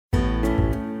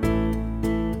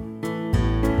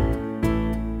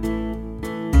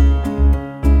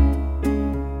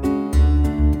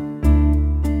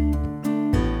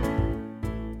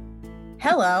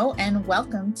Hello, and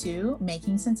welcome to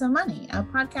Making Sense of Money, a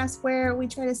podcast where we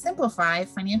try to simplify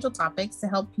financial topics to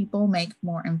help people make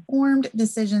more informed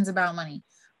decisions about money.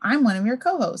 I'm one of your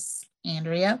co-hosts,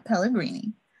 Andrea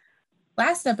Pellegrini.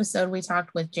 Last episode, we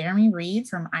talked with Jeremy Reed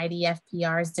from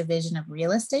IDFPR's Division of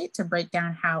Real Estate to break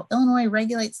down how Illinois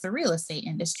regulates the real estate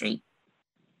industry.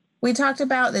 We talked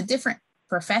about the different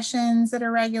professions that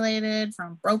are regulated,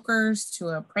 from brokers to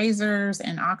appraisers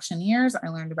and auctioneers. I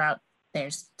learned about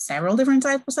there's several different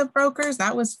types of brokers.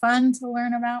 That was fun to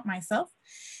learn about myself,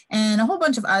 and a whole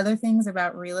bunch of other things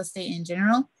about real estate in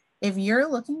general. If you're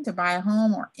looking to buy a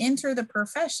home or enter the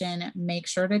profession, make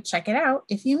sure to check it out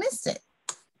if you missed it.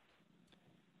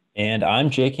 And I'm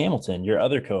Jake Hamilton, your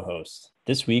other co-host.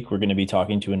 This week, we're going to be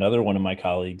talking to another one of my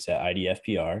colleagues at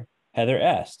IDFPR, Heather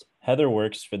Ast. Heather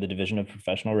works for the Division of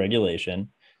Professional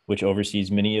Regulation, which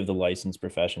oversees many of the licensed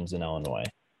professions in Illinois.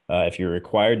 If you're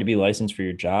required to be licensed for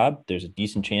your job, there's a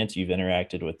decent chance you've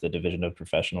interacted with the Division of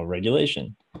Professional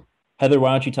Regulation. Heather,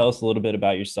 why don't you tell us a little bit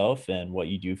about yourself and what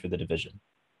you do for the division?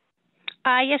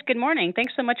 Yes, good morning.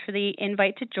 Thanks so much for the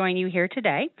invite to join you here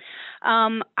today.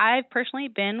 I've personally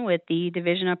been with the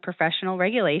Division of Professional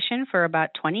Regulation for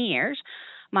about 20 years.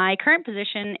 My current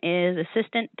position is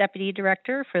Assistant Deputy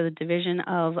Director for the Division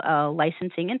of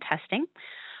Licensing and Testing.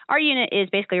 Our unit is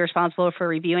basically responsible for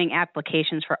reviewing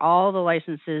applications for all the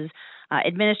licenses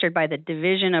administered by the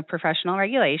Division of Professional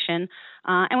Regulation,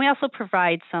 and we also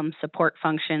provide some support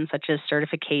functions such as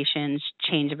certifications,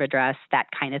 change of address, that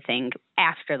kind of thing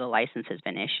after the license has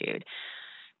been issued.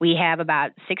 We have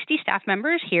about 60 staff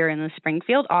members here in the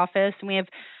Springfield office, and we have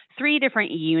 3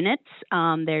 different units.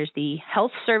 There's the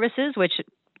Health Services, which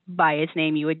by its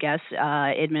name you would guess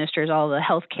administers all the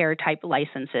healthcare type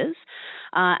licenses.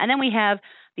 And then we have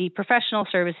the Professional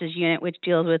Services Unit, which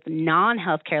deals with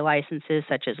non-healthcare licenses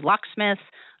such as locksmiths,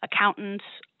 accountants,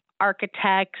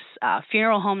 architects,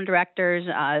 funeral home directors,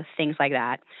 things like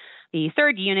that. The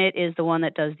third unit is the one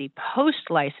that does the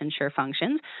post-licensure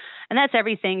functions, and that's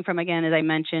everything from, again, as I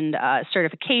mentioned,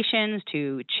 certifications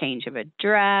to change of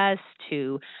address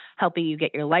to helping you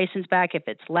get your license back if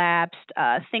it's lapsed,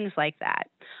 things like that.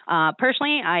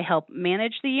 Personally, I help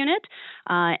manage the unit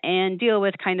and deal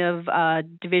with kind of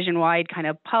division-wide kind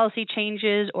of policy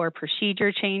changes or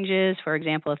procedure changes. For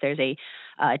example, if there's a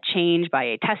change by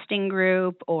a testing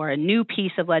group or a new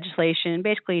piece of legislation,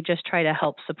 basically just try to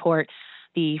help support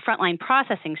the frontline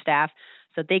processing staff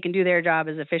so that they can do their job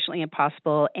as efficiently as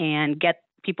possible and get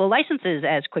people licenses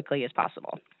as quickly as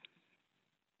possible.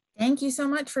 Thank you so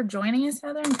much for joining us,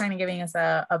 Heather, and kind of giving us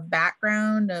a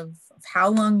background of how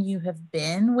long you have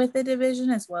been with the division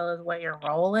as well as what your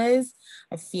role is.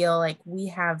 I feel like we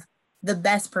have the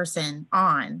best person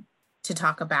on to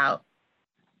talk about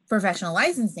professional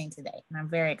licensing today, and I'm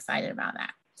very excited about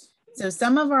that. So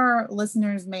some of our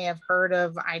listeners may have heard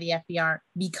of IDFPR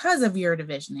because of your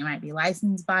division. They might be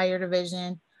licensed by your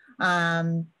division.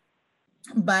 But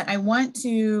I want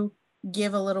to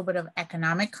give a little bit of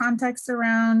economic context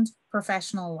around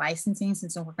professional licensing,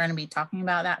 since we're going to be talking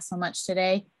about that so much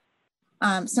today.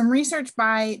 Some research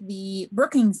by the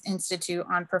Brookings Institute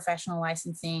on professional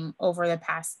licensing over the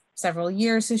past several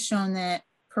years has shown that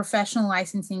professional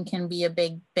licensing can be a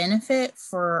big benefit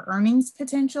for earnings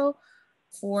potential.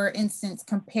 For instance,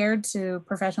 compared to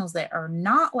professionals that are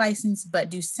not licensed but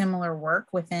do similar work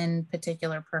within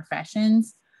particular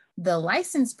professions, the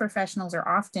licensed professionals are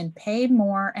often paid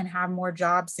more and have more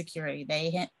job security.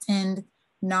 They tend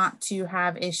not to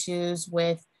have issues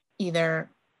with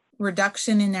either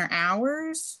reduction in their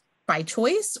hours by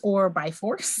choice or by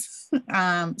force.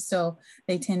 So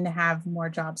they tend to have more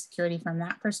job security from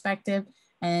that perspective,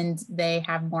 and they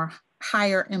have more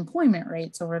higher employment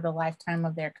rates over the lifetime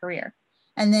of their career.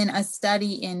 And then a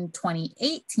study in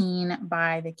 2018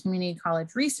 by the Community College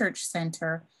Research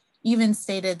Center even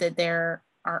stated that there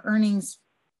are earnings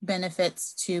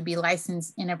benefits to be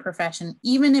licensed in a profession,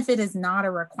 even if it is not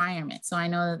a requirement. So I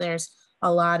know that there's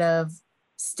a lot of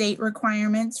state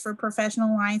requirements for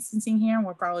professional licensing here, and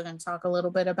we're probably going to talk a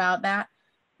little bit about that.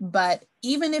 But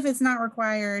even if it's not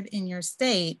required in your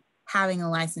state, having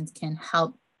a license can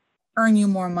help earn you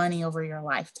more money over your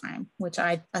lifetime, which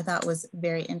I thought was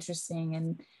very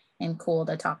interesting and cool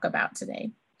to talk about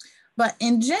today. But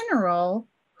in general,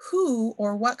 who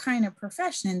or what kind of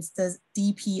professions does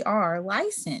DPR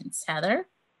license, Heather?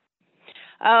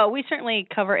 We certainly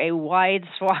cover a wide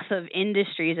swath of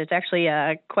industries. It's actually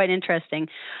quite interesting.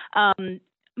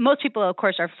 Most people, of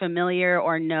course, are familiar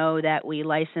or know that we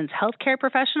license healthcare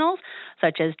professionals,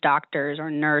 such as doctors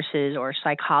or nurses or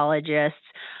psychologists.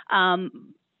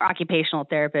 occupational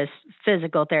therapists,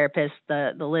 physical therapists.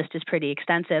 The list is pretty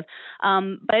extensive.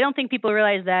 But I don't think people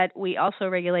realize that we also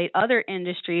regulate other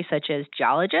industries such as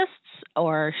geologists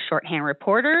or shorthand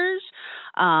reporters,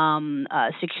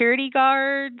 security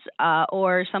guards,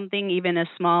 or something even as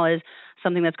small as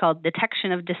something that's called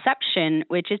detection of deception,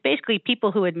 which is basically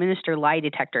people who administer lie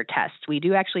detector tests. We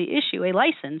do actually issue a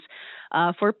license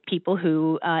for people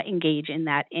who engage in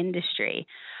that industry.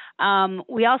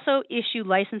 We also issue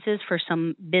licenses for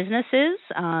some businesses.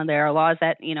 There are laws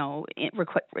that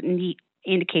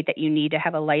indicate that you need to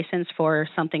have a license for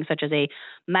something such as a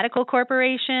medical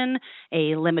corporation,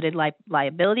 a limited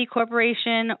liability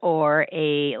corporation, or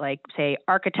a, like, say,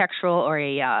 architectural or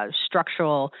a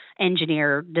structural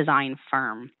engineer design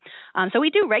firm. So we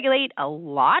do regulate a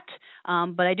lot,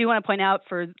 but I do want to point out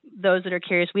for those that are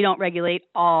curious, we don't regulate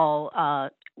all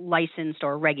licensed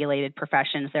or regulated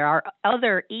professions. There are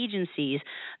other agencies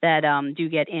that do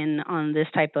get in on this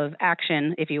type of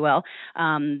action, if you will.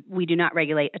 We do not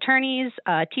regulate attorneys,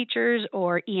 teachers,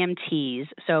 or EMTs.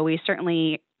 So we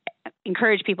certainly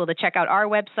encourage people to check out our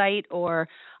website, or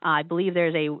I believe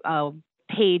there's a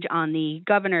page on the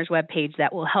governor's webpage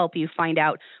that will help you find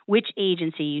out which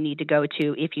agency you need to go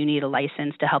to if you need a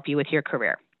license to help you with your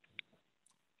career.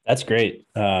 That's great.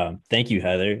 Thank you,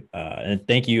 Heather. And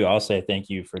thank you. I'll say thank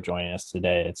you for joining us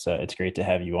today. It's great to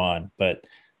have you on. But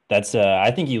that's I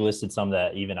think you listed some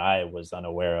that even I was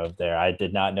unaware of there. I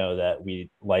did not know that we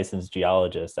licensed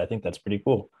geologists. I think that's pretty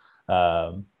cool.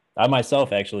 I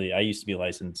myself, actually, I used to be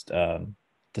licensed to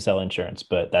sell insurance,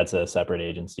 but that's a separate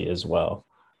agency as well.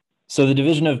 So the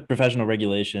Division of Professional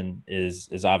Regulation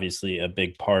is obviously a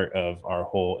big part of our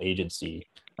whole agency.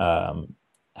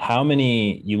 How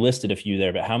many, you listed a few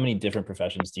there, but how many different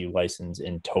professions do you license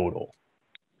in total?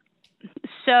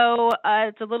 So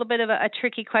it's a little bit of a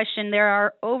tricky question. There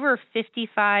are over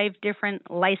 55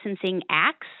 different licensing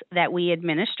acts that we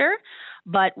administer,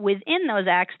 but within those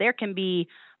acts, there can be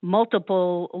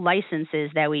multiple licenses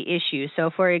that we issue.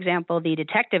 So, for example, the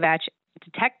Detective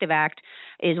Act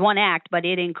is one act, but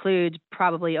it includes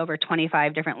probably over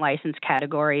 25 different license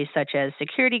categories, such as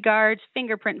security guards,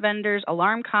 fingerprint vendors,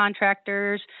 alarm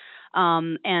contractors,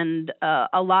 and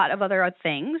a lot of other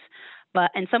things.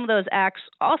 And some of those acts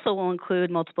also will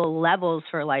include multiple levels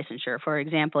for licensure. For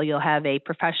example, you'll have a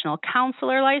professional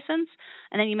counselor license,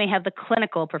 and then you may have the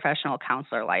clinical professional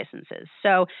counselor licenses.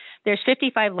 So there's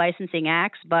 55 licensing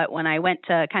acts, but when I went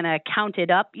to kind of count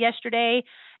it up yesterday,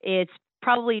 it's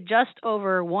probably just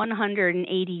over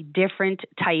 180 different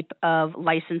type of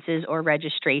licenses or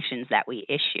registrations that we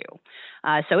issue.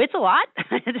 So it's a lot.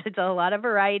 It's a lot of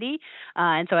variety.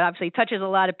 And so it obviously touches a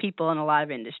lot of people in a lot of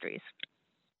industries.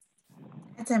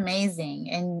 That's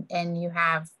amazing. And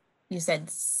you said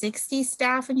 60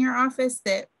 staff in your office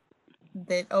that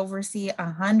oversee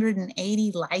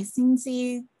 180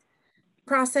 licensing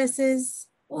processes.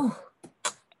 Ooh.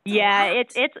 Yeah,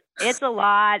 it's a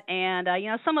lot, and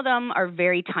some of them are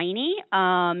very tiny.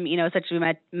 Such as we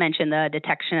mentioned, the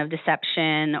detection of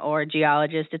deception or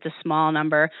geologist. It's a small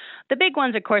number. The big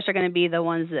ones, of course, are going to be the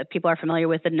ones that people are familiar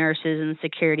with: the nurses and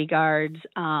security guards,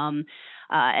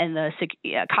 and the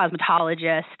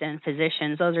cosmetologists and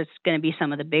physicians. Those are going to be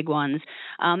some of the big ones.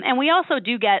 And we also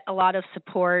do get a lot of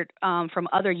support from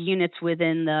other units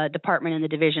within the department and the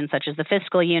division, such as the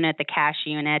fiscal unit, the cash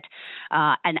unit,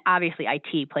 and obviously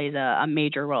IT plays a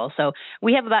major role. So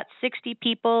we have about 60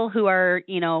 people who are,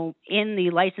 in the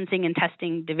licensing and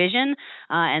testing division,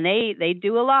 and they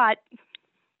do a lot.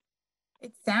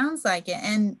 It sounds like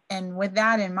it. And with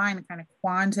that in mind, to kind of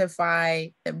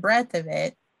quantify the breadth of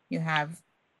it, you have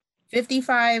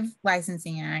 55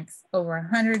 licensing acts, over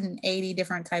 180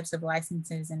 different types of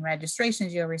licenses and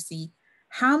registrations you oversee.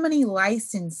 How many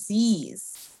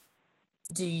licensees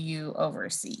do you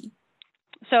oversee?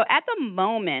 So at the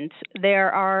moment,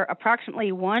 there are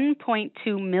approximately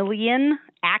 1.2 million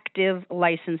active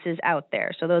licenses out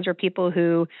there. So those are people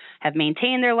who have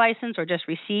maintained their license or just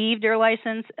received their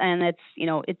license. And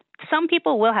some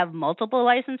people will have multiple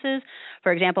licenses.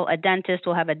 For example, a dentist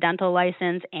will have a dental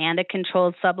license and a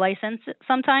controlled sublicense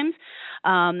sometimes.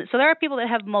 So there are people that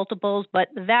have multiples, but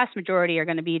the vast majority are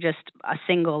going to be just a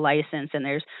single license. And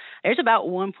there's about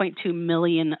 1.2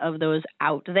 million of those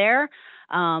out there.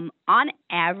 On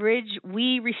average,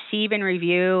 we receive and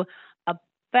review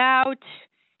about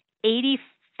 85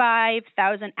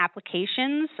 85,000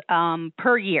 applications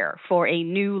per year for a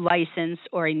new license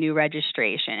or a new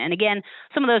registration. And again,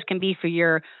 some of those can be for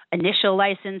your initial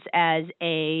license as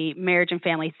a marriage and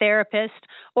family therapist,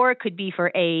 or it could be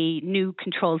for a new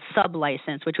controlled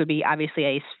sub-license, which would be obviously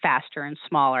a faster and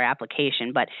smaller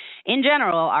application. But in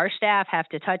general, our staff have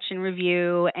to touch and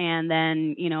review and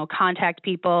then, contact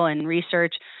people and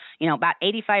research, about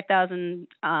 85,000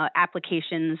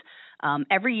 applications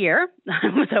every year.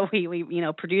 So we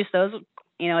produce those,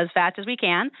 as fast as we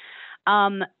can.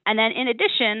 And then in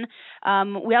addition,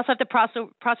 we also have to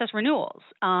process renewals.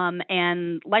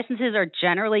 And licenses are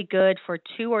generally good for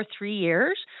 2 or 3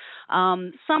 years.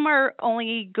 Some are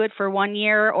only good for 1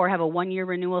 year or have a 1-year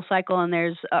renewal cycle. And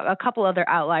there's a couple other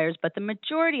outliers, but the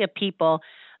majority of people,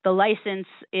 the license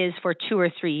is for 2 or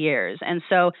 3 years. And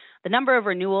so the number of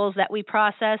renewals that we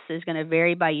process is going to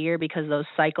vary by year because those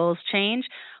cycles change.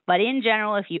 But in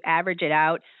general, if you average it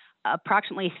out,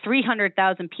 approximately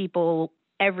 300,000 people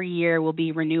every year will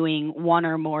be renewing one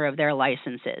or more of their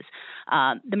licenses.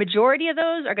 The majority of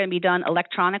those are going to be done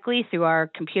electronically through our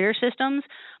computer systems,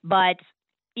 but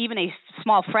even a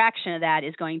small fraction of that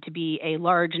is going to be a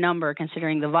large number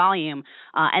considering the volume.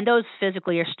 And those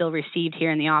physically are still received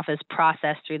here in the office,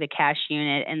 processed through the cash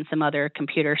unit and some other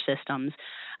computer systems.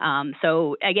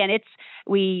 So again,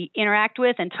 we interact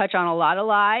with and touch on a lot of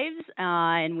lives,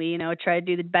 and we, try to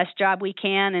do the best job we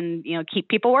can and, keep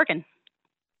people working.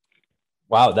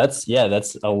 Wow. That's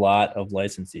a lot of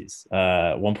licensees,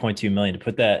 1.2 million. To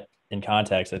put that in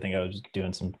context, I think I was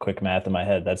doing some quick math in my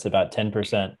head. That's about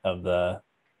 10% of the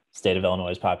state of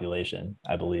Illinois' population,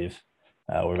 I believe.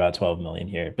 We're about 12 million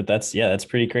here, but that's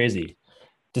pretty crazy.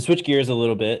 To switch gears a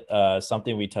little bit,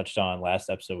 something we touched on last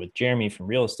episode with Jeremy from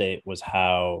real estate was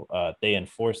how they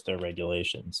enforce their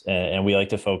regulations. And we like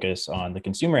to focus on the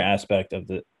consumer aspect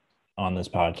on this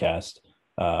podcast.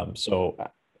 So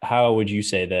how would you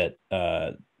say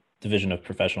that Division of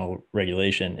Professional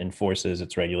Regulation enforces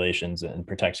its regulations and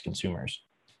protects consumers?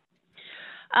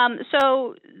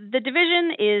 So the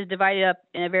division is divided up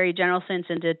in a very general sense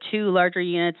into 2 larger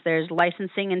units. There's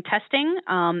licensing and testing,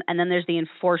 and then there's the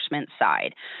enforcement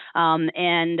side.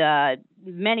 And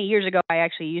many years ago, I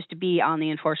actually used to be on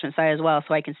the enforcement side as well,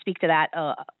 so I can speak to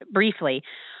that briefly.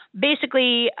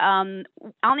 Basically, on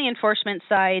the enforcement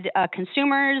side,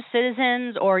 consumers,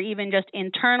 citizens, or even just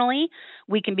internally,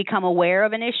 we can become aware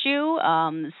of an issue.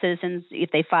 Citizens, if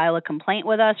they file a complaint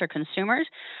with us, or consumers,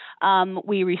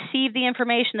 we receive the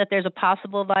information that there's a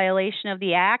possible violation of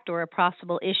the act or a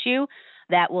possible issue.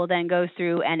 That will then go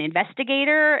through an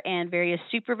investigator and various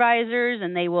supervisors,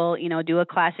 and they will, do a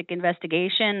classic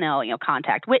investigation. They'll,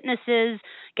 contact witnesses,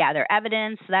 gather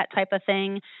evidence, that type of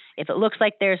thing. If it looks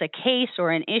like there's a case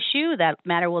or an issue, that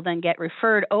matter will then get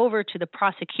referred over to the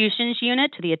prosecution's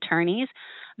unit, to the attorneys.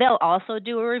 They'll also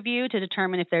do a review to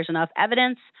determine if there's enough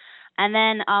evidence. And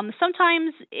then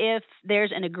sometimes if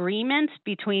there's an agreement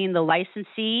between the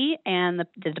licensee and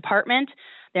the department,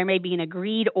 there may be an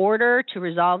agreed order to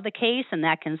resolve the case, and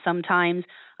that can sometimes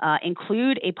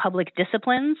include a public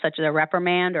discipline, such as a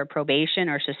reprimand or probation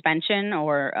or suspension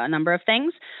or a number of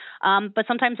things. But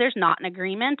sometimes there's not an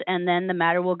agreement, and then the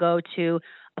matter will go to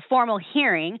a formal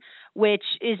hearing, which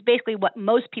is basically what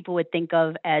most people would think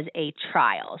of as a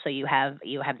trial. So you have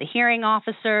the hearing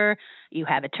officer, you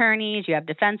have attorneys, you have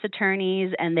defense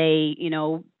attorneys, and they,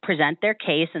 present their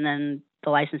case, and then the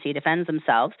licensee defends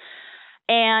themselves.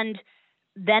 And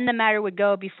then the matter would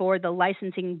go before the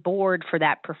licensing board for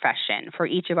that profession. For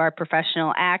each of our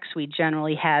professional acts, we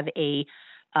generally have a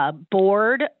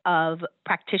board of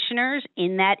practitioners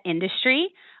in that industry.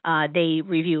 They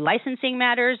review licensing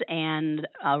matters and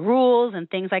rules and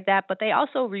things like that, but they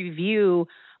also review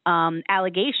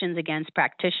allegations against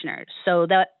practitioners. So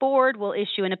that board will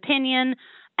issue an opinion,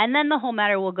 and then the whole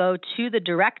matter will go to the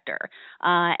director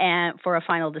and for a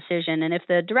final decision. And if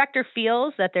the director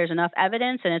feels that there's enough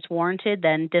evidence and it's warranted,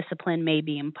 then discipline may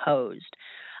be imposed.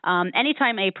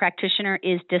 Anytime a practitioner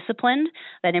is disciplined,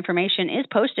 that information is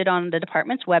posted on the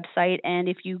department's website. And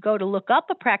if you go to look up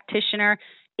a practitioner,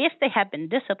 if they have been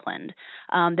disciplined,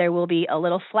 there will be a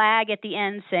little flag at the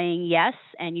end saying yes,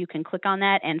 and you can click on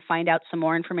that and find out some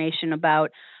more information about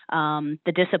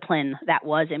the discipline that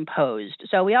was imposed.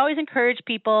 So we always encourage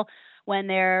people when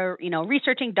they're,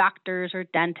 researching doctors or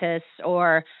dentists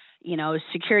or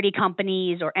security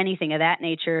companies or anything of that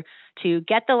nature, to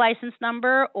get the license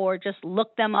number or just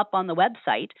look them up on the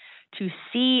website to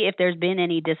see if there's been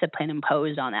any discipline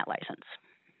imposed on that license.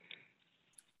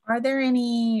 Are there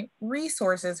any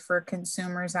resources for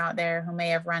consumers out there who may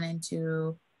have run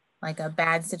into like a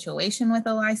bad situation with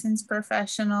a licensed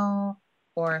professional?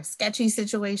 or a sketchy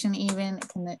situation even,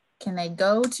 can they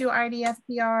go to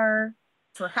IDFPR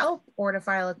for help or to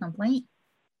file a complaint?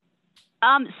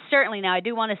 Certainly. Now, I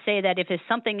do want to say that if it's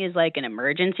something is like an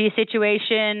emergency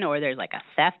situation or there's like a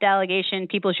theft allegation,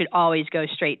 people should always go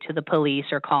straight to the police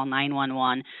or call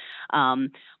 911.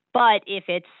 But if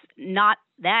it's not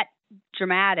that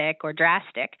dramatic or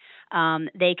drastic,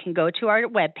 they can go to our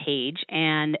webpage.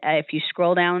 And if you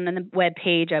scroll down on the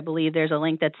webpage, I believe there's a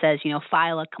link that says,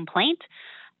 file a complaint.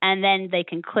 And then they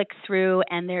can click through,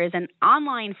 and there is an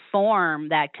online form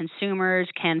that consumers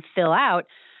can fill out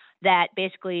that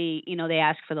basically, they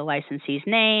ask for the licensee's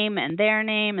name and their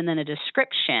name and then a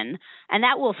description, and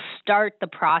that will start the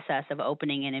process of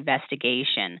opening an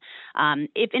investigation.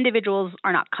 If individuals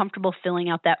are not comfortable filling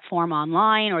out that form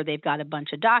online or they've got a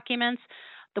bunch of documents,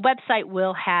 the website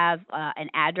will have an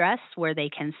address where they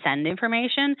can send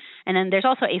information, and then there's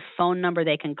also a phone number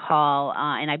they can call,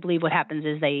 and I believe what happens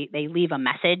is they leave a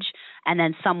message, and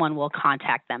then someone will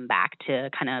contact them back to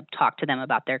kind of talk to them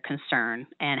about their concern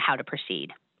and how to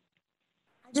proceed.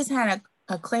 I just had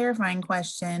a clarifying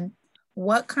question.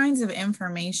 What kinds of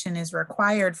information is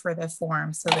required for the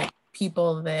form so that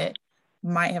people that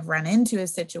might have run into a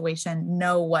situation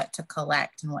know what to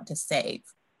collect and what to save?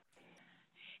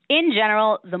 In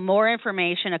general, the more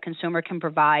information a consumer can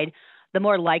provide, the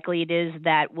more likely it is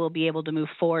that we'll be able to move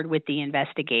forward with the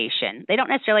investigation. They don't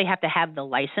necessarily have to have the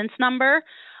license number.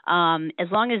 As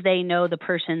long as they know the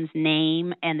person's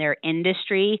name and their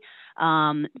industry,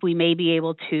 we may be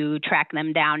able to track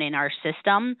them down in our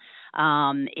system.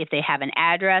 If they have an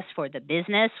address for the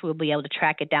business, we'll be able to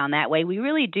track it down that way. We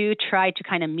really do try to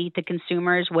kind of meet the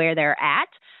consumers where they're at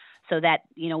so that,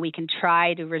 we can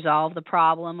try to resolve the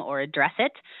problem or address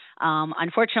it.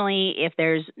 Unfortunately, if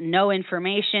there's no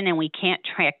information and we can't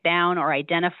track down or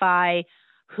identify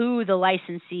who the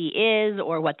licensee is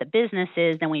or what the business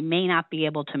is, then we may not be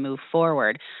able to move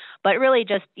forward. But really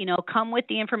just, come with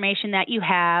the information that you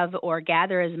have or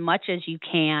gather as much as you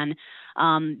can,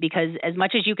 because as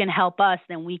much as you can help us,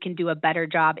 then we can do a better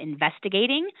job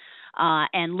investigating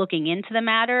and looking into the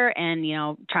matter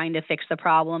and, trying to fix the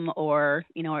problem or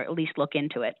at least look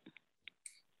into it.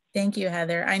 Thank you,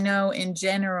 Heather. I know in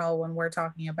general, when we're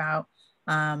talking about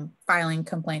filing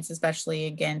complaints, especially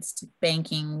against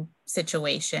banking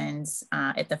situations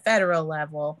at the federal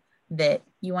level, that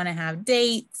you want to have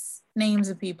dates, names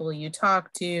of people you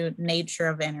talk to, nature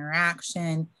of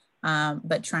interaction,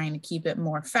 but trying to keep it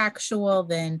more factual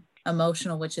than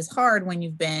emotional, which is hard when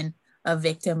you've been a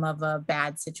victim of a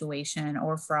bad situation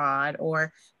or fraud,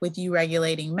 or with you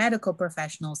regulating medical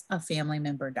professionals, a family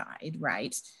member died,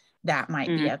 right? That might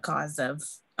be a cause of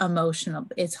emotional.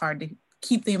 It's hard to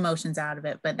keep the emotions out of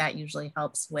it, but that usually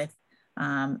helps with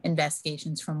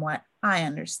investigations from what I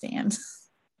understand.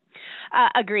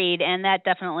 Agreed. And that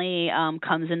definitely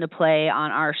comes into play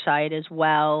on our side as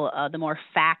well. The more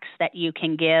facts that you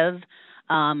can give,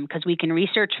 because we can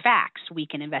research facts, we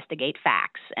can investigate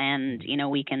facts, and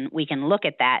we can look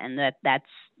at that, and that's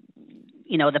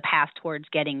the path towards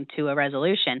getting to a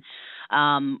resolution.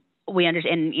 We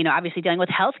understand, obviously dealing with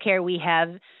healthcare, we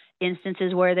have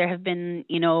instances where there have been,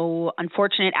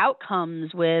 unfortunate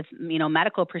outcomes with,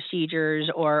 medical procedures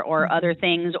or other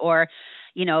things, or,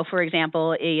 for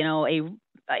example, a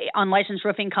unlicensed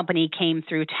roofing company came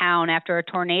through town after a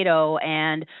tornado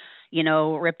and,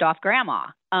 ripped off grandma.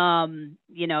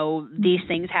 These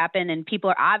things happen and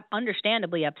people are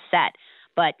understandably upset.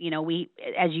 But, we,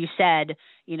 as you said,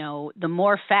 the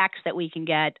more facts that we can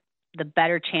get, the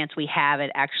better chance we have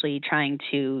at actually trying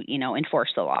to,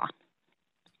 enforce the law.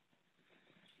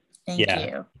 Thank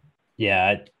you.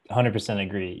 Yeah, I 100%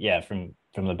 agree. Yeah, from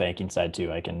the banking side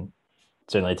too, I can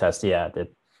certainly attest. Yeah, that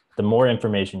the more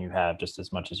information you have, just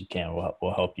as much as you can,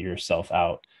 will help yourself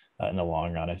out in the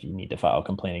long run if you need to file a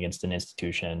complaint against an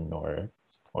institution or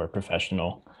a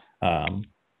professional.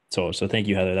 So thank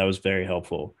you, Heather. That was very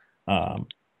helpful.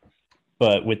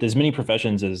 But with as many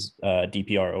professions as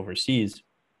DPR oversees,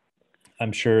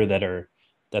 I'm sure that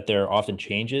there are often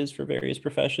changes for various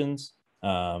professions,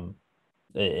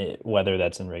 whether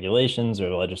that's in regulations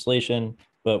or legislation.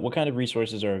 But what kind of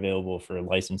resources are available for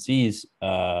licensees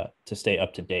to stay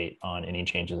up to date on any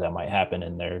changes that might happen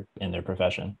in their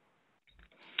profession?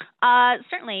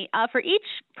 Certainly. For each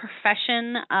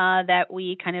profession that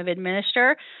we kind of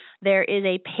administer, there is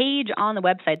a page on the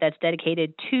website that's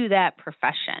dedicated to that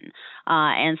profession.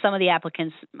 And some of the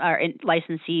applicants or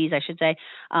licensees, I should say,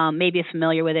 may be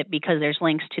familiar with it because there's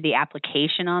links to the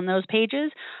application on those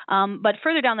pages. But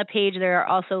further down the page, there are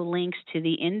also links to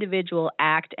the individual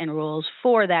act and rules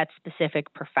for that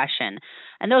specific profession.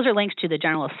 And those are links to the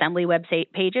General Assembly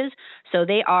website pages. So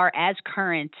they are as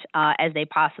current as they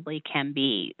possibly can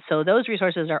be. So those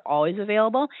resources are always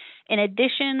available. In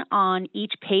addition, on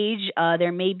each page,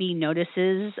 there may be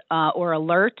notices or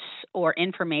alerts or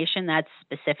information that's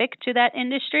specific to that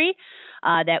industry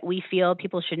that we feel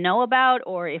people should know about,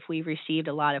 or if we've received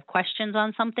a lot of questions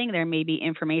on something, there may be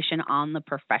information on the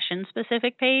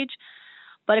profession-specific page.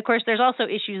 But of course, there's also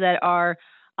issues that are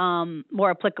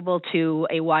more applicable to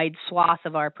a wide swath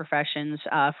of our professions.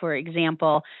 For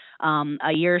example,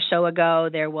 a year or so ago,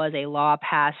 there was a law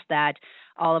passed that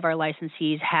all of our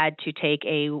licensees had to take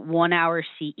a 1-hour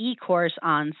CE course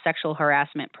on sexual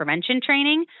harassment prevention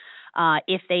training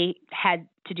if they had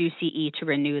to do CE to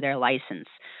renew their license.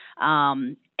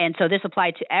 And so this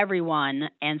applied to everyone.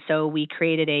 And so we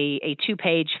created a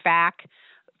 2-page FAQ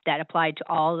that applied to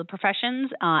all the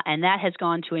professions, and that has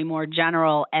gone to a more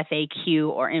general FAQ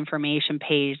or information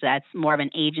page that's more of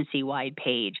an agency-wide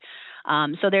page.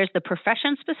 So there's the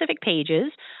profession-specific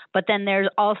pages, but then there's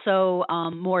also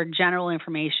more general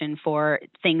information for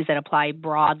things that apply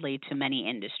broadly to many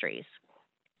industries.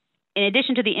 In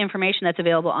addition to the information that's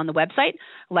available on the website,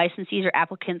 licensees or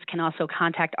applicants can also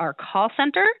contact our call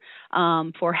center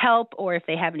for help or if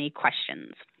they have any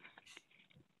questions.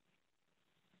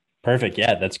 Perfect.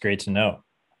 Yeah, that's great to know.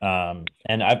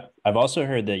 And I've also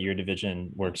heard that your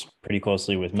division works pretty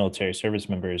closely with military service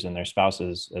members and their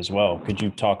spouses as well. Could you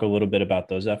talk a little bit about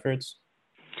those efforts?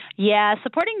 Yeah,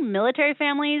 supporting military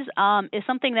families is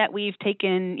something that we've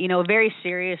taken, very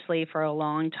seriously for a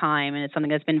long time, and it's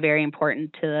something that's been very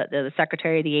important to the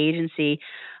secretary of the agency.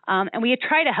 And we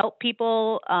try to help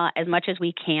people as much as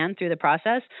we can through the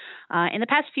process. In the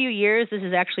past few years, this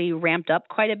has actually ramped up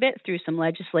quite a bit through some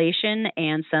legislation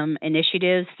and some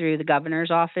initiatives through the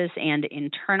governor's office and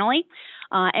internally.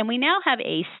 And we now have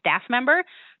a staff member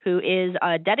who is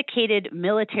a dedicated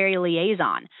military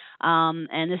liaison.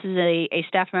 And this is a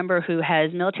staff member who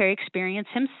has military experience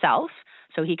himself.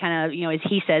 So he kind of, as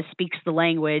he says, speaks the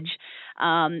language.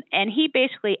 And he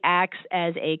basically acts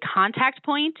as a contact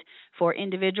point for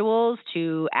individuals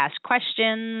to ask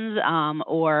questions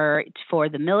or for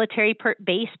the military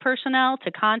base personnel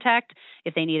to contact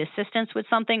if they need assistance with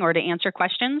something or to answer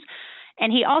questions.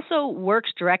 And he also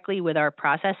works directly with our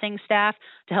processing staff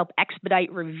to help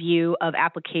expedite review of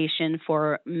application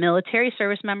for military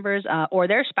service members or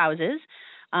their spouses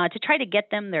to try to get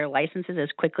them their licenses as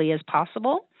quickly as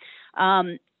possible.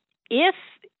 If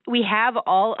we have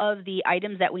all of the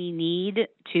items that we need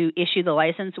to issue the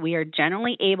license, we are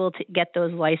generally able to get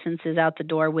those licenses out the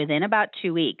door within about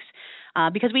 2 weeks.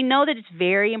 Because we know that it's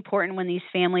very important when these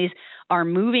families are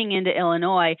moving into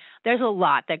Illinois. There's a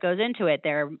lot that goes into it.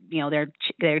 They're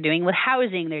dealing with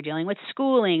housing, they're dealing with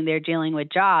schooling, they're dealing with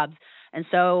jobs. And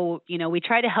so, we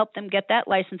try to help them get that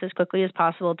license as quickly as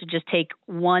possible to just take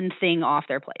one thing off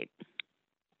their plate.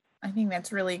 I think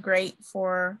that's really great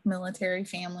for military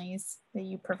families that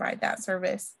you provide that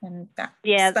service and that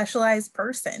specialized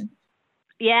person.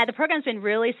 Yeah, the program's been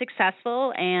really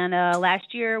successful, and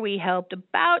last year we helped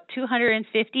about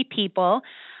 250 people.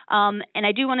 And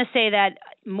I do want to say that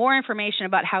more information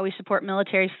about how we support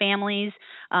military families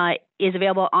is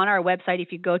available on our website.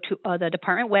 If you go to the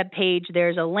department webpage,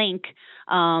 there's a link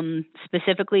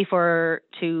specifically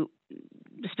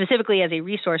as a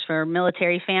resource for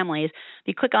military families. If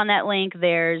you click on that link,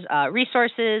 there's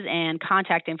resources and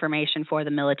contact information for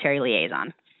the military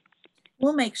liaison.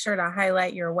 We'll make sure to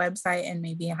highlight your website and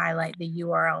maybe highlight the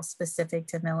URL specific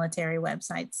to military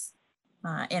websites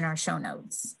in our show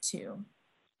notes too.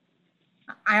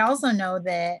 I also know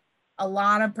that a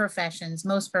lot of professions,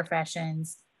 most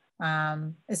professions,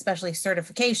 especially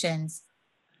certifications,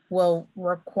 will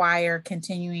require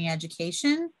continuing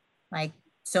education, like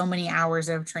so many hours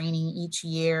of training each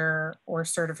year or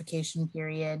certification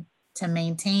period to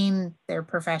maintain their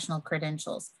professional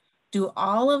credentials. Do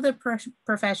all of the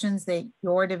professions that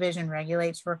your division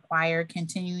regulates require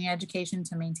continuing education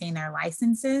to maintain their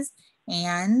licenses?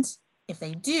 And if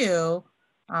they do,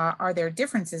 are there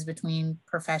differences between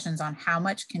professions on how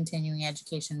much continuing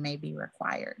education may be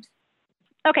required?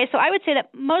 Okay, so I would say that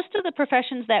most of the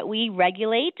professions that we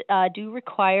regulate do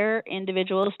require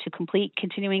individuals to complete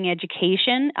continuing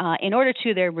education in order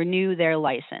to renew their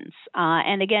license.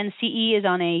 And again, CE is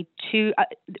on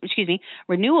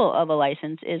renewal of a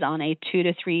license is on a 2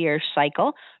 to 3 year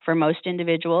cycle for most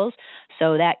individuals.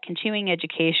 So that continuing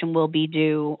education will be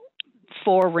due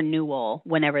for renewal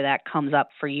whenever that comes up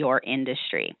for your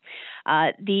industry.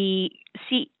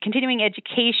 Continuing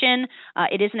education,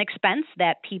 it is an expense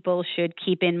that people should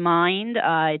keep in mind.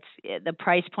 The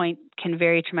price point can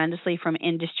vary tremendously from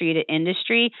industry to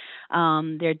industry.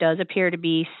 There does appear to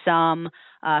be some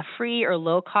free or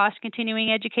low-cost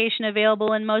continuing education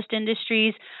available in most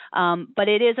industries, but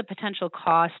it is a potential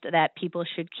cost that people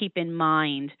should keep in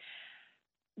mind.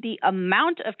 The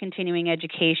amount of continuing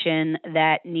education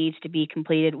that needs to be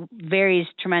completed varies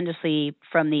tremendously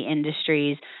from the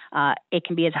industries. It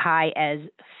can be as high as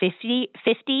 50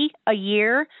 a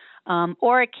year,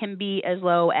 or it can be as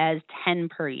low as 10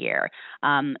 per year.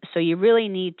 So you really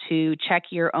need to check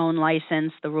your own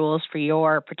license, the rules for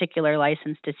your particular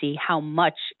license, to see how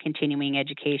much continuing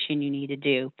education you need to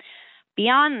do.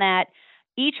 Beyond that,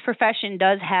 each profession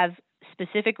does have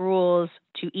specific rules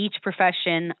to each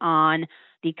profession on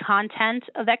the content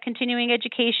of that continuing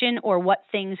education, or what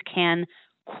things can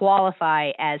qualify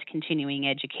as continuing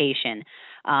education.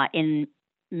 In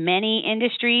many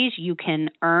industries, you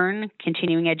can earn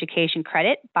continuing education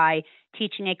credit by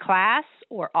teaching a class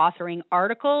or authoring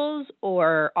articles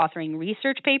or authoring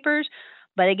research papers.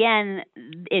 But again,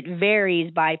 it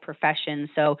varies by profession.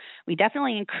 So we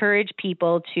definitely encourage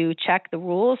people to check the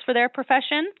rules for their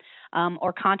profession,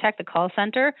 or contact the call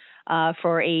center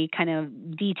for a kind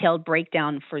of detailed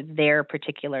breakdown for their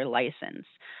particular license.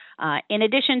 In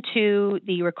addition to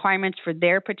the requirements for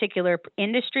their particular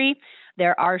industry,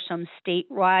 there are some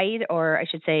statewide, or I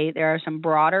should say, there are some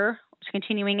broader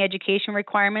continuing education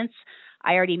requirements.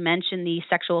 I already mentioned the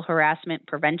sexual harassment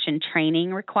prevention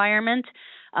training requirement,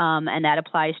 and that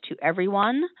applies to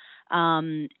everyone.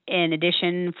 In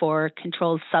addition, for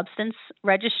controlled substance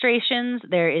registrations,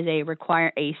 there is a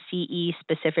CE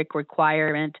specific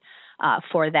requirement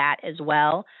for that as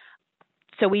well.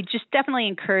 So we just definitely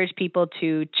encourage people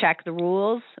to check the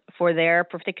rules for their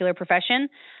particular profession,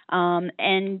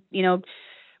 and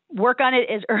work on it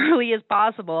as early as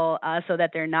possible so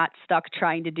that they're not stuck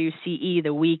trying to do CE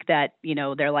the week that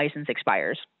their license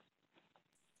expires.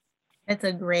 That's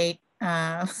a great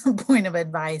point of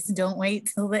advice. Don't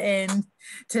wait till the end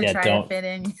to try to fit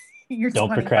in your 25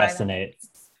 Don't procrastinate.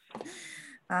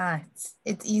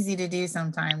 It's easy to do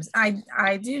sometimes.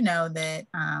 I do know that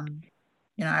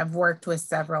I've worked with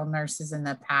several nurses in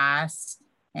the past,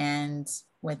 and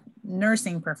with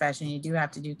nursing profession, you do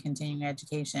have to do continuing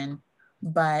education.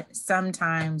 But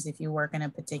sometimes if you work in a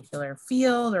particular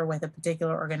field or with a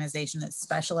particular organization that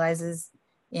specializes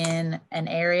in an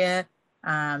area,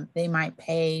 they might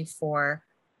pay for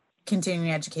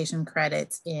continuing education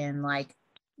credits in like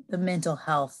the mental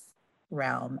health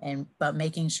realm, but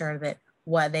making sure that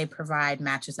what they provide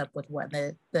matches up with what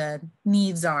the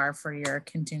needs are for your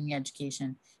continuing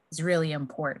education is really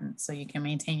important, so you can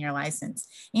maintain your license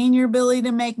and your ability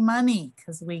to make money,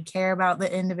 because we care about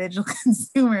the individual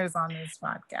consumers on this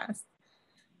podcast.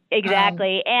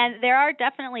 Exactly. And there are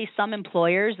definitely some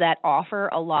employers that offer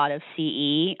a lot of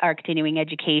CE, or continuing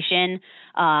education,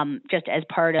 just as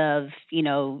part of,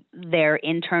 their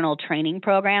internal training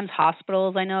programs.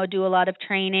 Hospitals, I know, do a lot of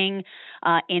training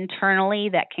internally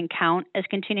that can count as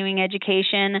continuing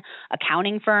education.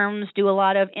 Accounting firms do a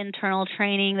lot of internal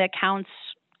training that counts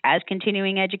as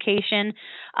continuing education.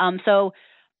 So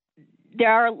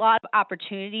there are a lot of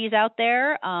opportunities out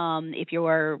there. If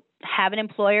you have an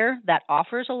employer that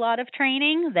offers a lot of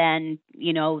training, then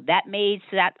that may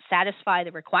satisfy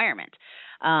the requirement.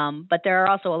 But there are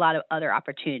also a lot of other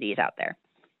opportunities out there.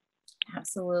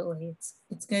 Absolutely.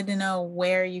 It's good to know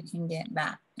where you can get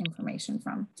that information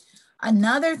from.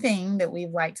 Another thing that we'd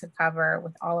like to cover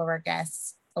with all of our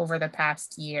guests over the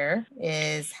past year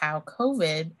is how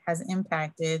COVID has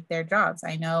impacted their jobs.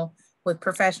 I know with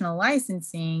professional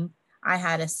licensing, I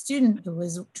had a student who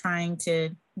was trying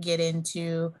to get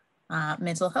into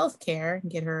mental health care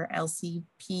and get her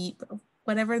LCP,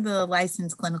 whatever the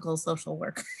licensed clinical social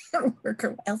worker,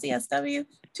 LCSW,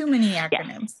 too many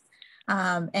acronyms.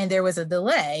 Yeah. And there was a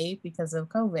delay because of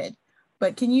COVID.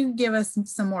 But can you give us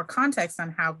some more context on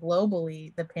how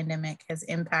globally the pandemic has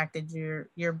impacted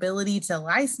your ability to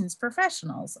license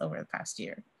professionals over the past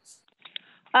year?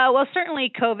 Well,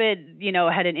 certainly COVID,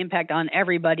 had an impact on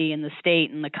everybody in the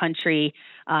state and the country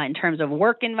in terms of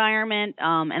work environment,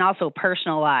 and also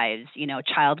personal lives,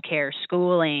 childcare,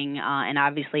 schooling, and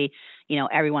obviously,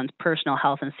 everyone's personal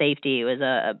health and safety. It was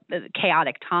a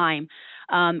chaotic time.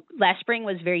 Last spring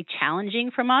was very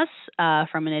challenging from us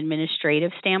from an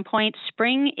administrative standpoint.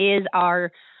 Spring is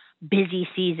our busy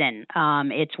season.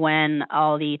 It's when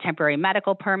all the temporary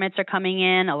medical permits are coming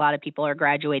in. A lot of people are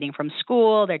graduating from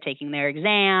school. They're taking their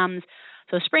exams.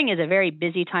 So spring is a very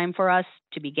busy time for us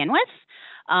to begin with.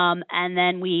 And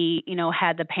then we,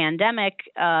 had the pandemic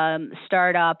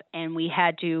start up, and we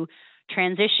had to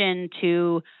transition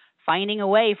to finding a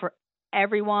way for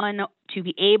everyone to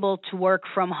be able to work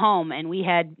from home. And we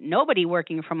had nobody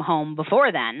working from home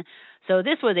before then. So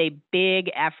this was a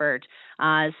big effort.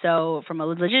 So from a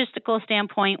logistical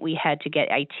standpoint, we had to get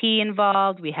IT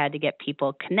involved. We had to get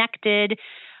people connected.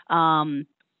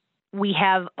 We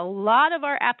have a lot of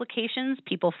our applications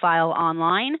people file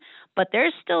online, but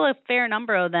there's still a fair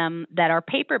number of them that are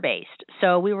paper-based.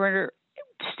 So we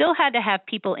still had to have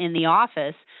people in the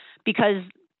office because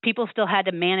people still had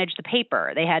to manage the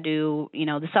paper. They had to,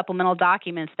 the supplemental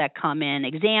documents that come in,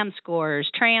 exam scores,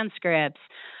 transcripts,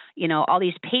 all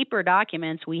these paper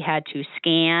documents we had to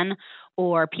scan,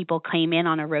 or people came in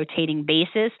on a rotating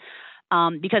basis.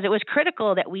 Because it was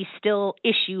critical that we still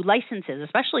issue licenses,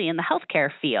 especially in the healthcare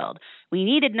field. We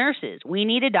needed nurses, we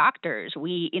needed doctors,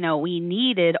 we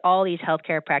needed all these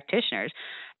healthcare practitioners.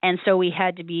 And so we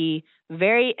had to be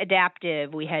very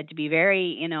adaptive. We had to be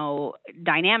very,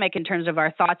 dynamic in terms of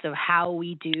our thoughts of how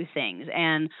we do things.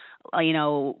 And,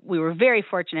 we were very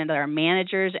fortunate that our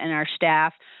managers and our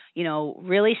staff,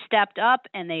 really stepped up,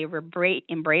 and they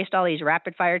embraced all these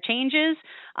rapid fire changes.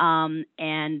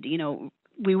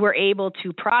 We were able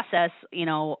to process,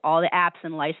 all the apps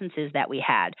and licenses that we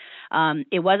had.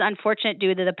 It was unfortunate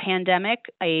due to the pandemic.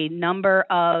 A large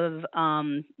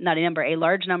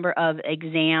number of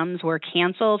exams were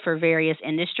canceled for various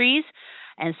industries.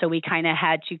 And so we kind of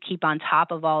had to keep on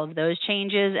top of all of those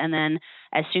changes. And then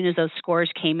as soon as those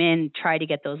scores came in, try to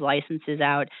get those licenses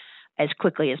out as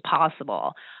quickly as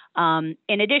possible. In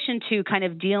addition to kind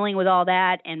of dealing with all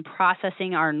that and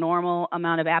processing our normal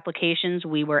amount of applications,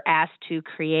 we were asked to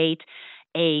create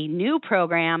a new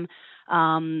program,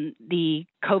 the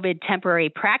COVID Temporary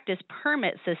Practice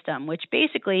Permit System, which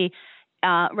basically,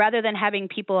 rather than having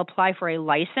people apply for a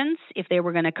license, if they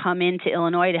were going to come into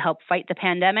Illinois to help fight the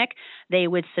pandemic, they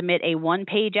would submit a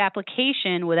one-page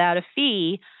application without a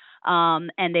fee,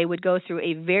 and they would go through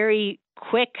a very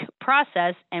quick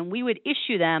process, and we would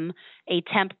issue them a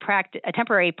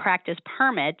temporary practice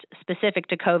permit specific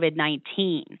to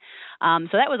COVID-19.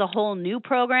 So that was a whole new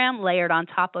program layered on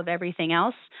top of everything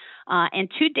else. And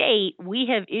to date, we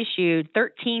have issued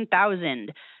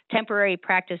 13,000 temporary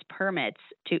practice permits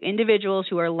to individuals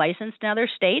who are licensed in other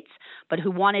states, but who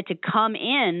wanted to come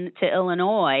in to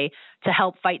Illinois to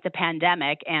help fight the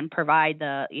pandemic and provide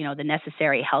the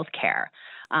necessary health care.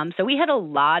 So we had a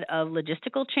lot of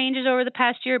logistical changes over the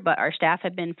past year, but our staff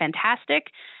have been fantastic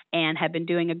and have been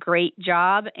doing a great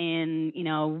job in,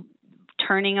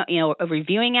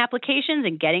 reviewing applications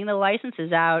and getting the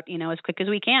licenses out, as quick as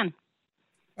we can.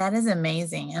 That is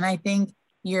amazing. And I think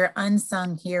you're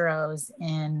unsung heroes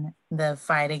in the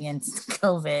fight against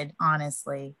COVID,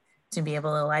 honestly, to be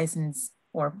able to license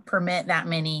or permit that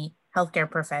many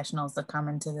healthcare professionals to come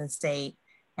into the state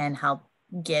and help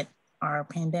get our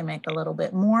pandemic a little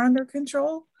bit more under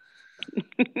control.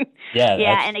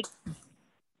 Yeah.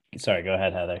 Sorry, go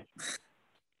ahead, Heather.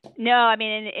 No, I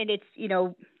mean, and it's,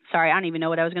 sorry, I don't even know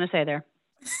what I was going to say there.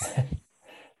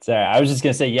 Sorry, I was just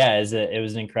going to say, it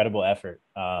was an incredible effort,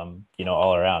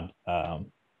 all around.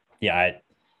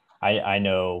 I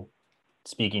know,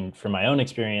 speaking from my own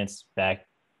experience back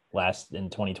in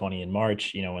 2020 in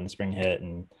March, when the spring hit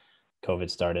and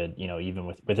COVID started,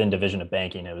 even within Division of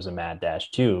Banking, it was a mad dash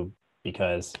too,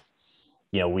 because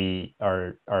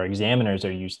our examiners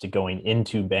are used to going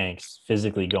into banks,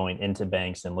 physically going into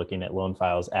banks and looking at loan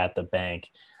files at the bank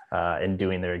and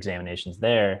doing their examinations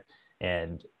there.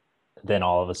 And then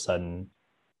all of a sudden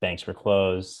banks were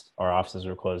closed, our offices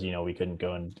were closed, we couldn't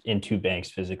go into banks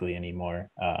physically anymore.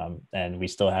 And we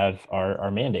still have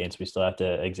our mandates. We still have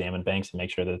to examine banks and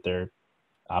make sure that they're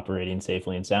operating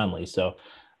safely and soundly. So,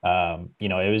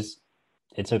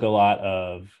 it took a lot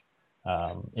of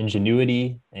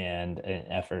ingenuity and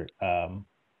effort on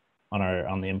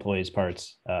the employees'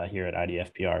 parts here at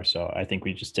IDFPR. So I think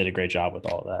we just did a great job with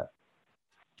all of that.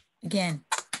 Again,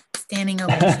 standing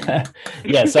ovation.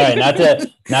 Yeah, sorry, not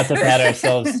to pat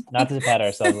ourselves on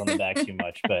the back too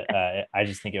much, but I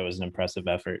just think it was an impressive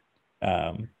effort.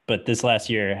 But this last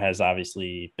year has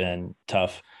obviously been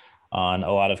tough on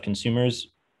a lot of consumers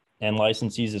and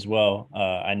licensees as well.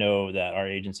 I know that our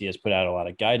agency has put out a lot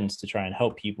of guidance to try and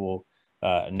help people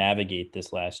navigate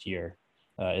this last year.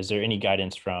 Is there any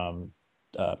guidance from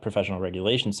professional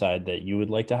regulation side that you would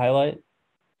like to highlight?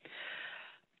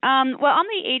 Well, on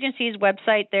the agency's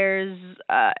website, there's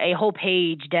a whole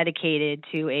page dedicated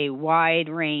to a wide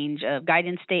range of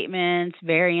guidance statements,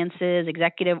 variances,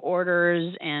 executive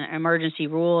orders, and emergency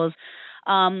rules.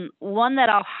 One that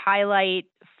I'll highlight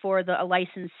for the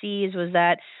licensees was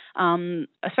that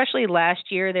Especially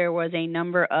last year, there was a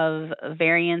number of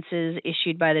variances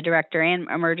issued by the director and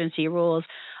emergency rules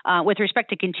with respect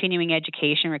to continuing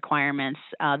education requirements,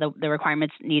 the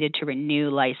requirements needed to renew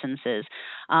licenses.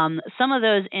 Some of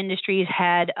those industries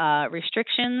had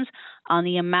restrictions on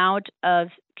the amount of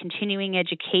continuing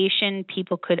education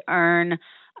people could earn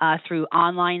through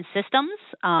online systems,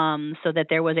 so that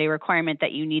there was a requirement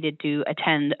that you needed to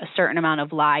attend a certain amount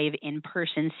of live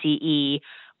in-person CE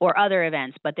or other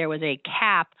events, but there was a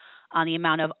cap on the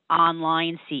amount of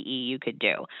online CE you could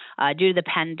do. Due to the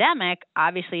pandemic,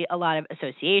 obviously a lot of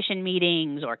association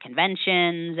meetings or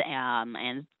conventions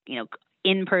and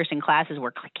in-person classes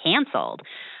were canceled.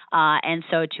 And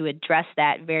so to address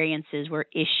that, variances were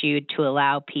issued to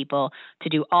allow people to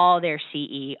do all their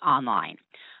CE online.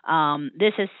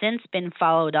 This has since been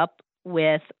followed up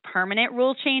with permanent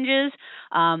rule changes.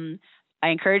 I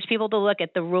encourage people to look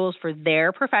at the rules for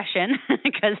their profession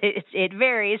because it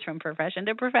varies from profession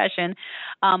to profession.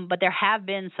 But there have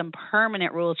been some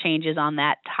permanent rule changes on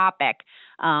that topic,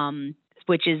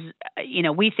 which is,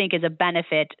 we think is a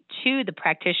benefit to the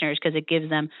practitioners because it gives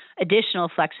them additional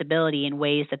flexibility in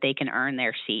ways that they can earn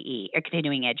their CE or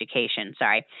continuing education.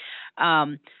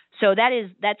 So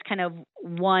that's kind of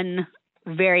one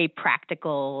very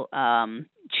practical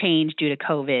change due to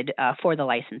COVID for the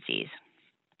licensees.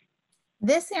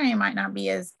 This area might not be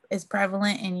as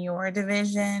prevalent in your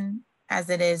division as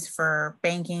it is for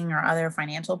banking or other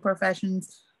financial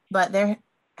professions, but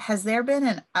has there been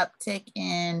an uptick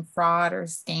in fraud or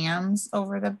scams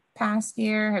over the past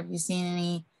year? Have you seen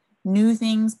any new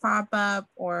things pop up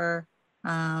or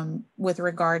with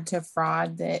regard to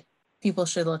fraud that people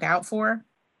should look out for?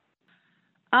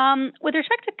 With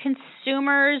respect to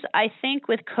consumers, I think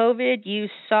with COVID, you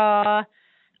saw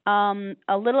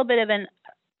a little bit of an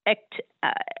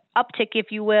uptick, if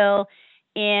you will,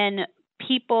 in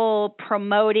people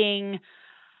promoting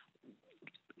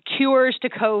cures to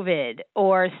COVID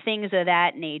or things of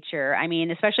that nature. I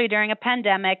mean, especially during a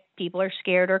pandemic, people are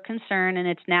scared or concerned, and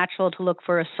it's natural to look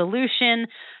for a solution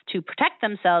to protect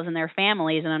themselves and their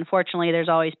families. And unfortunately, there's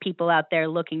always people out there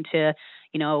looking to,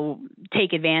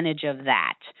 take advantage of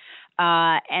that.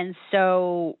 And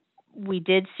so we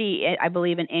did see, I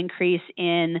believe, an increase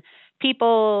in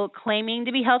people claiming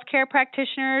to be healthcare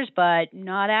practitioners, but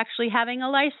not actually having a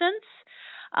license.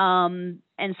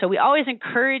 And so we always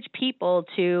encourage people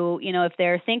to, if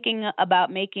they're thinking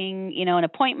about making, an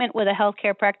appointment with a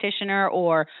healthcare practitioner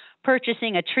or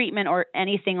purchasing a treatment or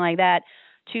anything like that,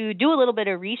 to do a little bit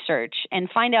of research and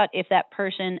find out if that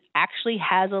person actually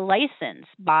has a license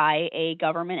by a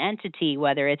government entity,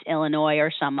 whether it's Illinois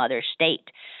or some other state.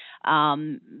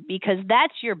 Because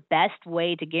that's your best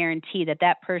way to guarantee that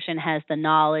that person has the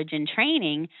knowledge and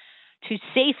training to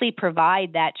safely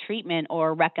provide that treatment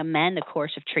or recommend a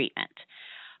course of treatment.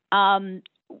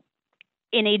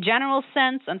 In a general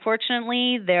sense,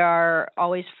 unfortunately, there are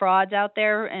always frauds out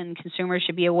there and consumers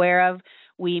should be aware of.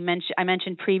 I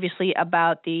mentioned previously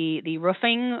about the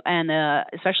roofing and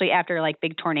especially after like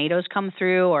big tornadoes come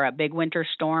through or a big winter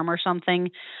storm or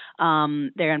something.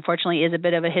 There unfortunately is a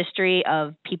bit of a history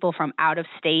of people from out of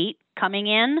state coming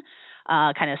in,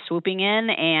 kind of swooping in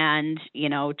and,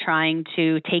 trying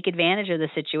to take advantage of the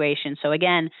situation. So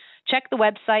again, check the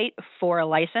website for a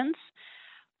license.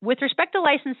 With respect to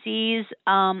licensees,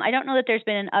 I don't know that there's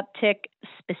been an uptick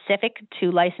specific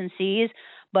to licensees,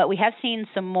 but we have seen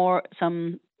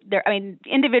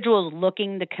individuals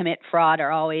looking to commit fraud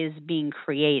are always being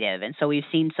creative. And so we've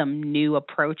seen some new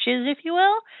approaches, if you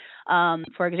will.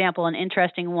 For example, an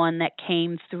interesting one that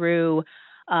came through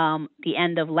the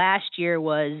end of last year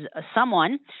was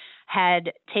someone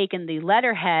had taken the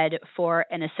letterhead for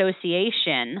an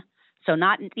association, so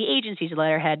not the agency's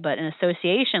letterhead, but an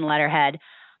association letterhead,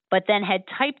 but then had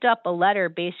typed up a letter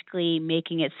basically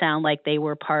making it sound like they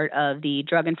were part of the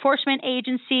Drug Enforcement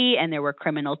Agency and there were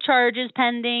criminal charges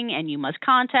pending and you must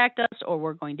contact us or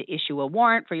we're going to issue a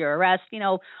warrant for your arrest,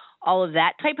 all of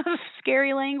that type of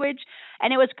scary language.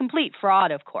 And it was complete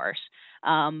fraud, of course.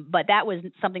 But that was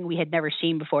something we had never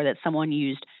seen before, that someone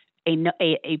used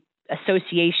a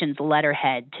association's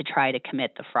letterhead to try to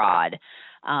commit the fraud.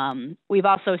 We've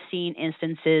also seen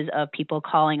instances of people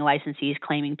calling licensees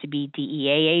claiming to be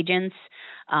DEA agents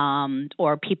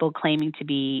or people claiming to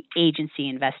be agency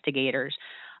investigators.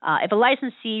 If a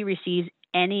licensee receives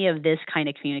any of this kind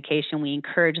of communication, we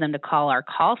encourage them to call our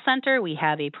call center. We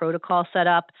have a protocol set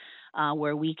up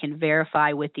where we can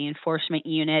verify with the enforcement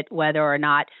unit whether or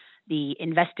not the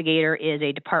investigator is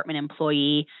a department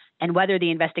employee and whether the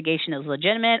investigation is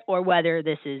legitimate or whether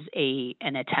this is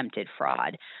an attempted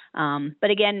fraud. But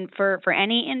again, for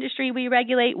any industry we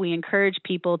regulate, we encourage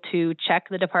people to check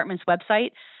the department's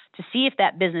website to see if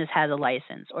that business has a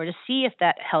license, or to see if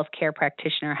that healthcare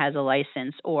practitioner has a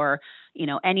license, or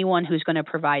anyone who's going to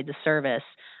provide the service,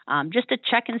 just to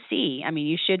check and see. I mean,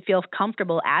 you should feel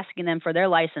comfortable asking them for their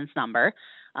license number,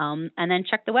 and then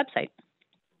check the website.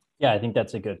 Yeah, I think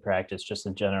that's a good practice just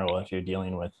in general if you're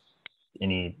dealing with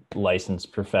any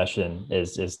licensed profession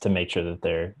is to make sure that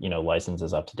their license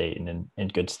is up to date and in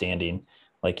good standing,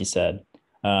 like you said.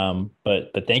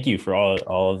 But thank you for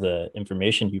all of the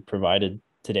information you provided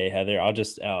today, Heather. I'll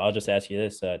just ask you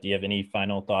this: do you have any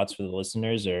final thoughts for the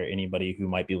listeners or anybody who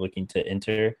might be looking to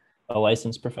enter a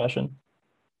licensed profession?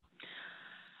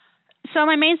 So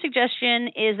my main suggestion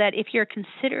is that if you're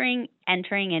considering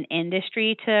entering an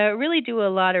industry, to really do a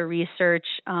lot of research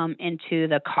into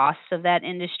the costs of that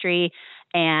industry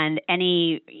and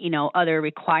any other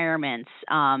requirements.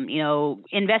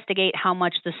 Investigate how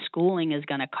much the schooling is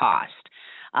going to cost.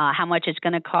 How much it's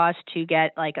going to cost to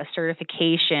get like a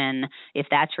certification if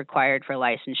that's required for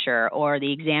licensure, or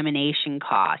the examination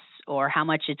costs, or how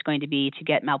much it's going to be to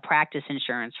get malpractice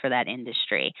insurance for that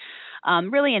industry.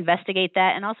 Really investigate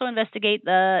that, and also investigate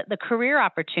the career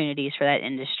opportunities for that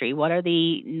industry. What are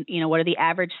the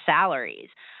average salaries?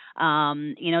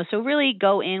 So really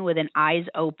go in with an eyes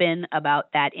open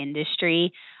about that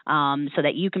industry, so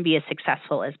that you can be as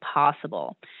successful as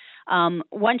possible.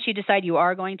 Once you decide you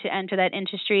are going to enter that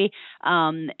industry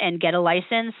and get a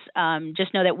license,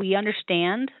 just know that we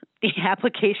understand the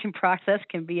application process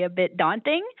can be a bit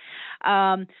daunting.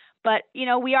 But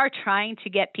we are trying to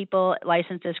get people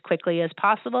licensed as quickly as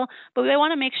possible, but we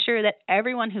want to make sure that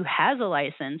everyone who has a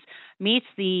license meets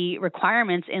the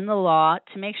requirements in the law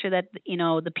to make sure that,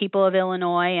 the people of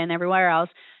Illinois and everywhere else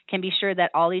can be sure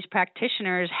that all these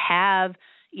practitioners have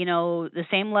the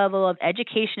same level of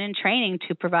education and training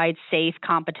to provide safe,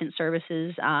 competent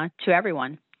services to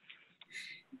everyone.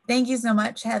 Thank you so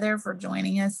much, Heather, for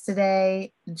joining us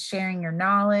today and sharing your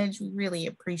knowledge. We really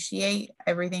appreciate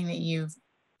everything that you've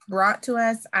brought to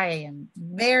us. I am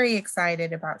very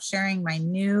excited about sharing my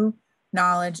new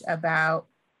knowledge about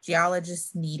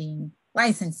geologists needing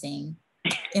licensing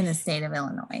in the state of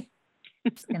Illinois.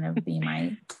 It's going to be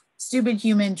my stupid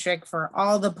human trick for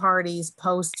all the parties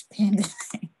post-pandemic.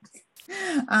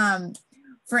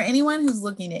 For anyone who's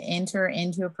looking to enter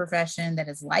into a profession that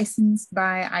is licensed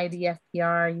by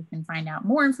IDFPR, you can find out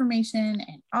more information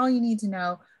and all you need to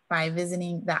know by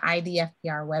visiting the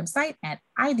IDFPR website at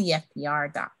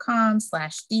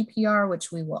idfpr.com/DPR,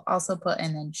 which we will also put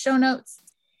in the show notes.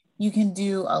 You can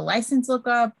do a license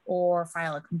lookup or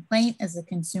file a complaint as a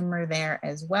consumer there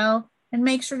as well. And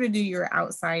make sure to do your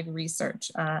outside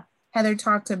research. Heather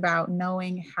talked about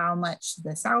knowing how much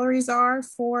the salaries are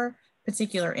for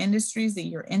particular industries that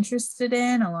you're interested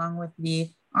in, along with the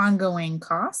ongoing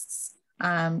costs.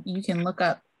 You can look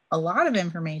up a lot of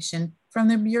information from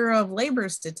the Bureau of Labor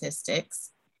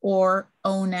Statistics or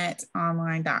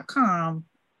onetonline.com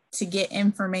to get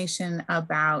information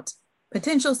about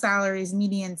potential salaries,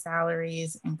 median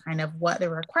salaries, and kind of what the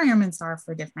requirements are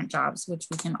for different jobs, which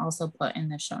we can also put in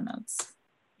the show notes.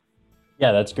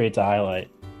 Yeah, that's great to highlight,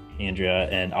 Andrea.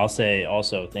 And I'll say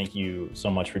also thank you so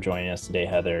much for joining us today,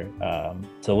 Heather.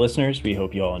 To listeners, we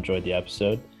hope you all enjoyed the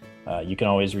episode. You can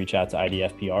always reach out to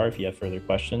IDFPR if you have further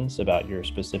questions about your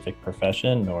specific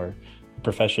profession or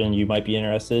profession you might be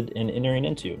interested in entering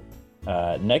into.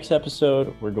 Next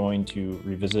episode, we're going to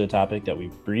revisit a topic that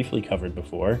we've briefly covered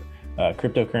before,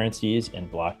 cryptocurrencies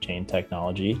and blockchain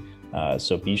technology.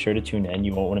 So be sure to tune in.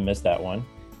 You won't want to miss that one.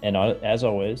 And as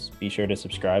always, be sure to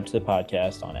subscribe to the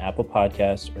podcast on Apple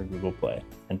Podcasts or Google Play.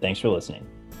 And thanks for listening.